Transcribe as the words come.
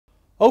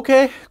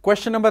Okay,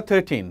 question number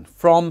 13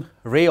 from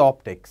ray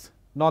optics,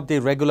 not the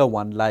regular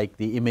one like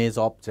the image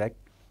object,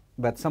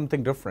 but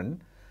something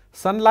different.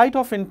 Sunlight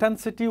of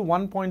intensity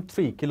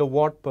 1.3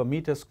 kilowatt per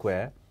meter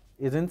square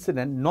is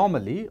incident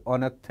normally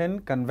on a thin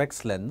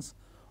convex lens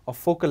of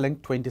focal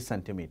length 20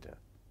 centimeter.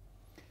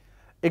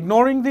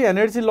 Ignoring the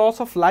energy loss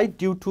of light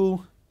due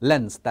to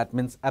lens, that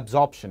means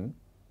absorption,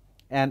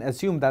 and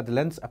assume that the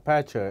lens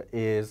aperture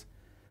is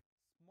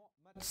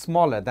much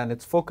smaller than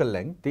its focal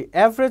length, the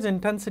average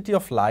intensity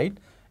of light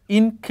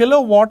in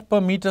kilowatt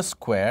per meter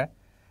square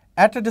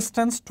at a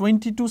distance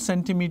 22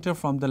 centimeter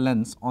from the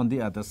lens on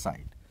the other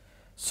side.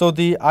 So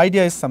the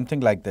idea is something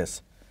like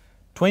this.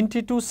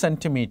 22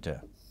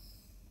 centimeter.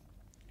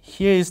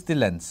 Here is the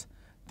lens.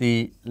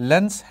 The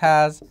lens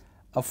has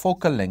a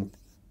focal length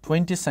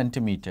 20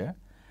 centimeter,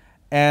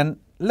 and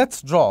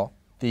let's draw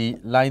the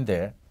line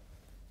there.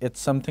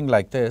 It's something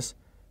like this.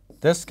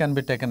 This can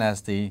be taken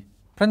as the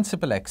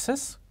principal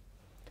axis,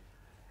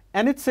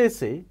 and it says,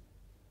 say,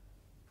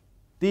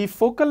 the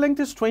focal length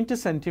is 20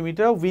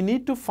 centimeter. We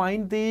need to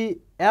find the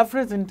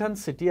average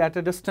intensity at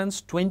a distance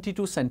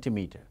 22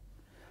 centimeter.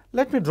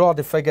 Let me draw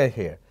the figure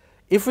here.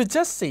 If we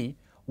just see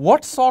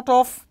what sort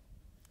of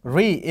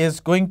ray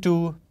is going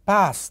to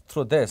pass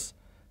through this,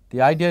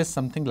 the idea is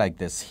something like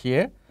this,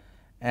 here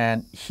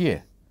and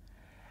here.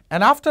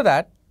 And after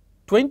that,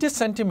 20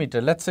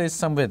 centimeter, let's say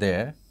somewhere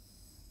there.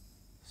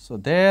 So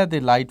there the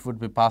light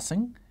would be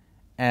passing,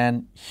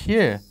 and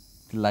here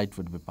the light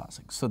would be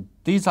passing. So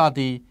these are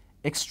the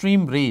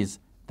extreme rays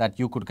that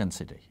you could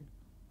consider here.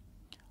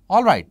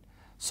 All right,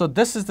 so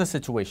this is the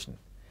situation.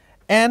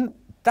 And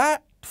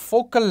that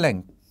focal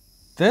length,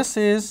 this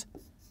is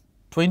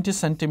 20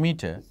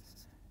 centimeter,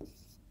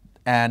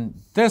 and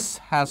this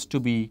has to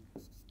be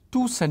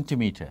 2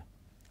 centimeter,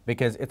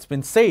 because it's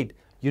been said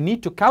you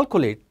need to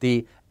calculate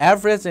the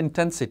average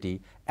intensity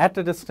at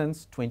a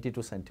distance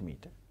 22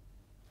 centimeter.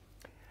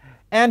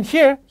 And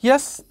here,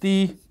 yes,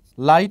 the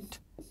light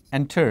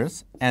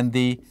enters, and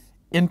the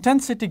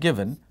intensity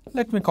given,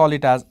 let me call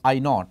it as I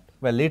naught,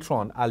 where later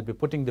on I'll be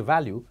putting the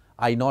value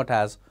I naught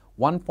as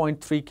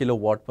 1.3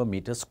 kilowatt per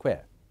meter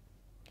square.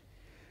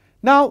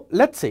 Now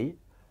let's see,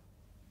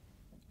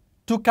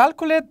 to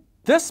calculate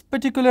this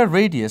particular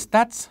radius,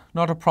 that's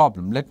not a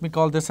problem. Let me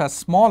call this as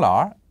small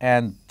r,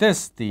 and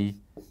this the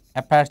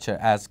aperture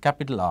as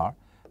capital R.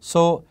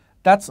 So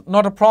that's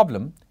not a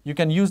problem. You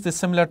can use the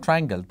similar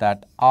triangle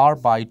that r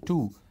by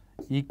 2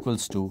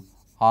 equals to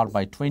r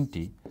by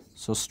 20.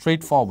 So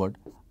straightforward,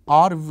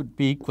 r would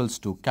be equals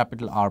to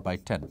capital R by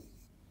 10.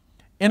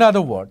 In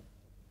other words,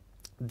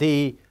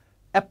 the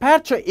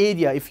aperture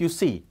area, if you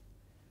see,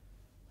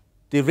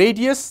 the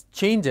radius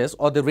changes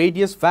or the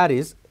radius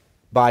varies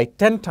by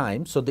 10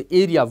 times, so the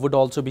area would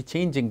also be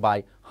changing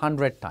by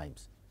 100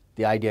 times.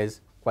 The idea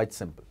is quite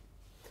simple.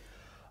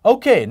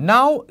 Okay,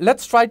 now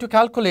let's try to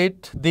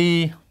calculate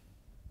the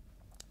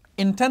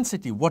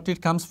intensity, what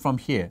it comes from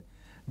here.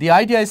 The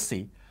idea is,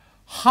 see,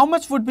 how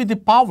much would be the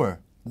power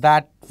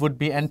that would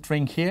be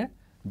entering here?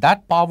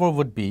 That power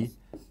would be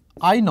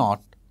I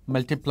naught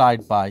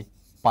multiplied by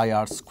pi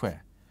r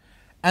square.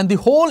 And the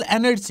whole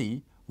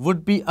energy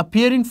would be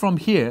appearing from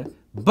here,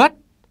 but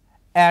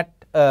at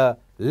a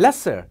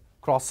lesser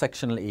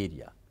cross-sectional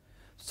area.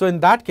 So in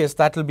that case,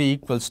 that will be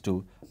equals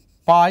to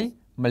pi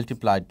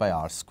multiplied by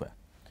r square.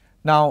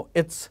 Now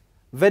it's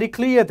very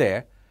clear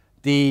there,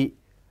 the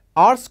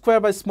r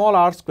square by small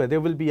r square, there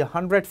will be a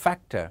 100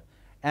 factor,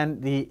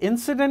 and the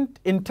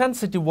incident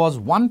intensity was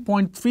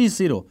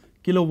 1.30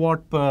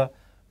 kilowatt per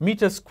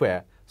meter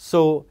square.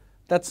 So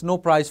that's no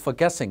prize for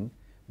guessing.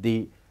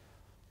 The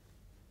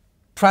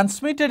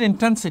transmitted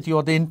intensity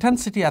or the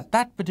intensity at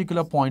that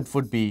particular point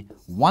would be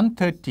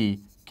 130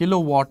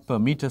 kilowatt per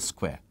meter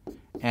square.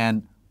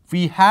 And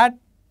we had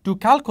to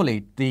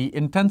calculate the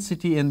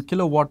intensity in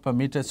kilowatt per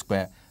meter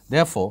square.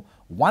 Therefore,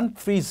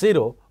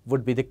 130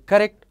 would be the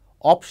correct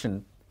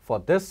option for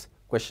this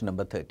question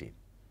number 13.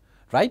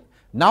 Right?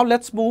 Now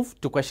let's move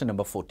to question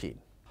number 14.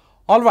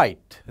 All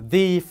right,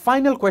 the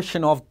final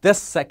question of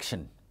this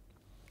section.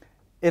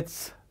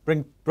 It's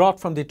brought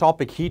from the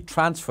topic heat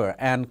transfer,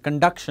 and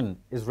conduction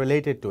is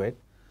related to it.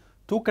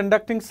 Two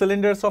conducting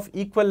cylinders of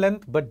equal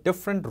length but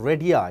different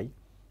radii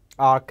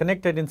are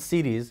connected in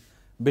series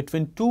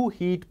between two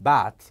heat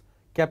baths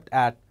kept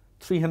at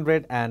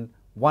 300 and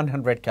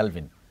 100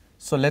 Kelvin.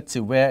 So let's see,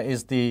 where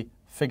is the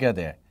figure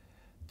there?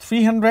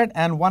 300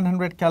 and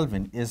 100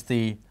 Kelvin is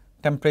the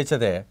temperature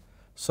there.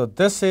 So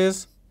this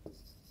is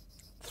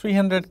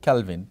 300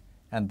 Kelvin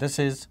and this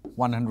is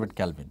 100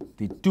 Kelvin,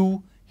 the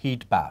two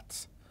heat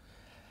baths.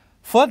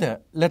 Further,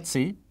 let's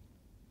see,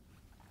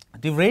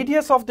 the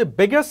radius of the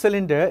bigger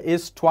cylinder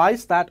is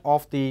twice that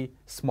of the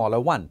smaller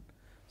one.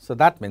 So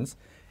that means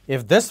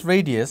if this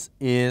radius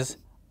is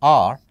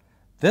r,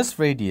 this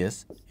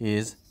radius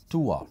is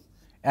 2r,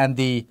 and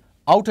the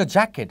outer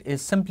jacket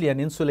is simply an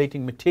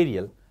insulating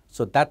material,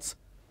 so that's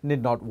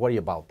need not worry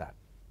about that.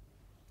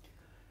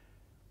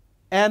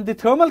 And the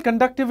thermal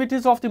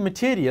conductivities of the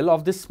material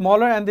of the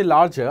smaller and the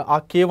larger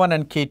are K1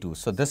 and K2.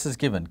 So this is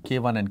given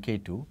K1 and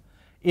K2.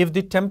 if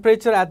the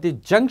temperature at the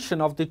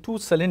junction of the two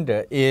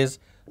cylinder is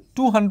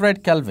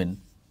 200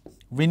 Kelvin,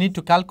 we need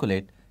to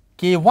calculate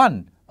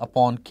K1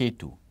 upon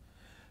K2.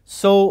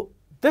 So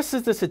this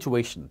is the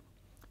situation.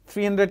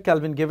 300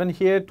 Kelvin given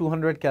here,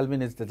 200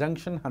 Kelvin is the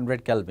junction,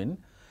 100 Kelvin.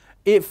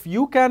 If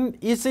you can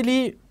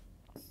easily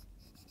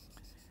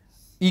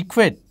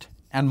equate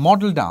and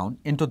model down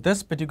into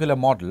this particular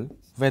model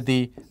where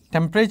the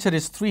temperature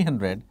is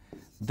 300,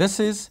 this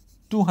is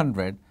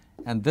 200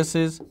 and this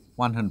is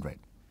 100.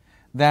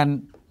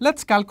 Then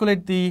let's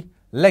calculate the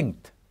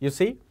length. You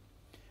see,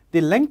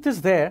 the length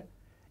is there.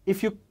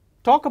 If you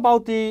talk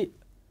about the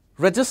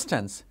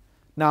resistance,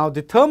 now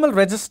the thermal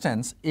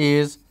resistance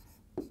is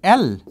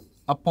L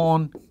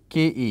upon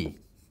Ka,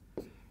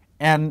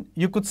 and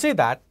you could say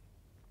that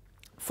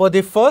for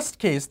the first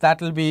case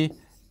that will be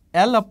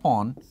L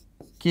upon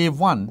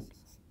K1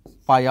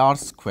 pi r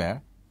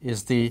square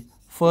is the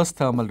first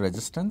thermal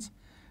resistance.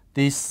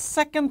 The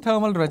second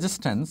thermal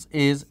resistance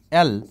is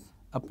L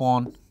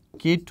upon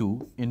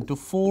K2 into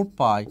 4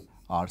 pi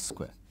r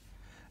square.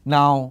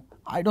 Now,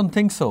 I don't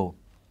think so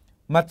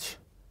much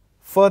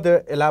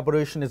further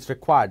elaboration is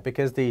required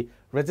because the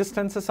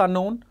resistances are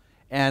known,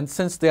 and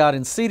since they are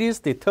in series,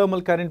 the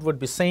thermal current would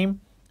be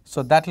same.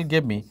 So that will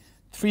give me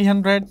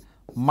 300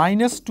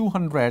 minus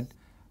 200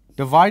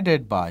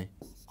 divided by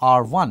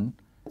R1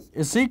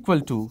 is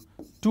equal to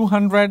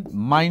 200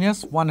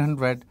 minus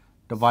 100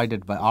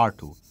 divided by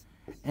R2.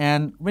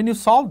 And when you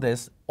solve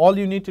this, all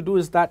you need to do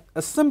is that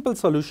a simple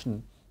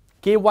solution,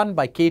 K1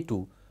 by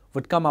K2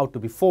 would come out to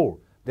be 4,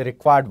 the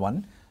required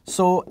one.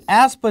 So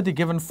as per the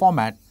given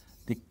format,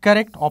 the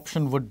correct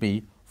option would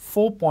be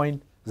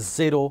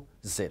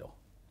 4.00.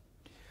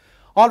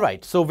 All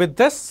right, so with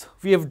this,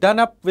 we have done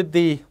up with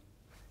the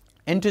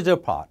integer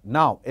part.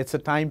 Now it's a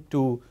time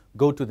to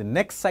go to the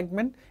next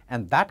segment,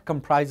 and that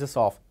comprises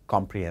of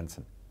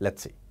comprehension.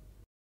 Let's see.